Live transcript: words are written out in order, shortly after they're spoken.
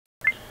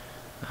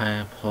I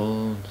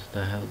uphold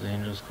the Hells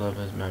Angels Club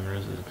as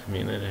members of the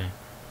community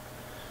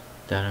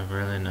that are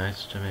really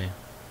nice to me.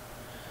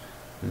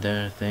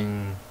 Their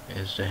thing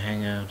is to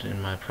hang out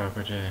in my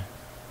property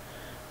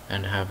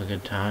and have a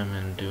good time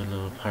and do a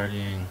little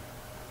partying.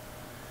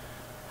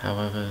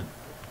 However,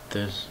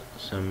 there's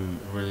some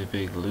really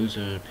big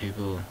loser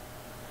people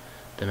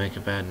that make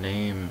a bad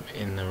name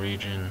in the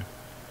region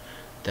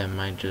that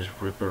might just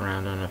rip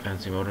around on a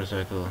fancy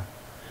motorcycle,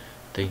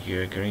 think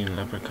you're a green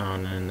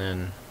leprechaun, and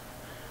then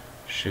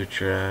shoot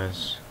your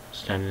ass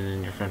standing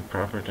in your front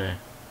property.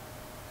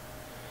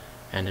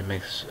 And it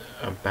makes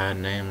a bad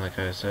name, like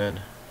I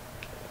said,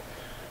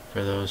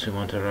 for those who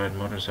want to ride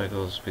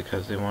motorcycles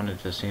because they wanted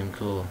to seem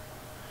cool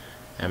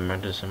and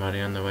murder somebody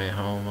on the way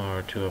home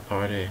or to a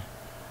party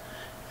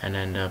and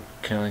end up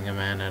killing a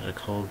man out of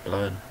cold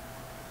blood,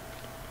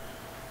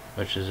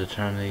 which is a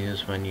term they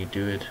use when you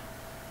do it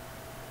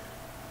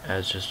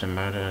as just a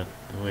murder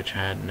which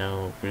had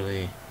no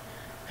really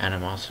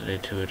animosity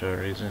to it or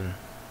reason.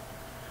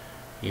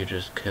 You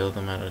just kill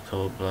them out of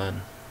cold blood.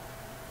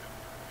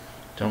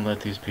 Don't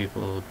let these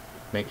people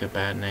make a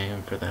bad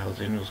name for the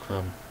Hells Angels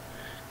Club,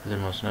 because they're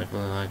most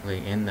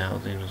likely in the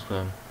Hells Angels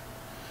Club.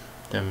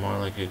 They're more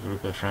like a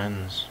group of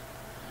friends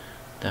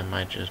that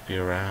might just be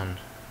around.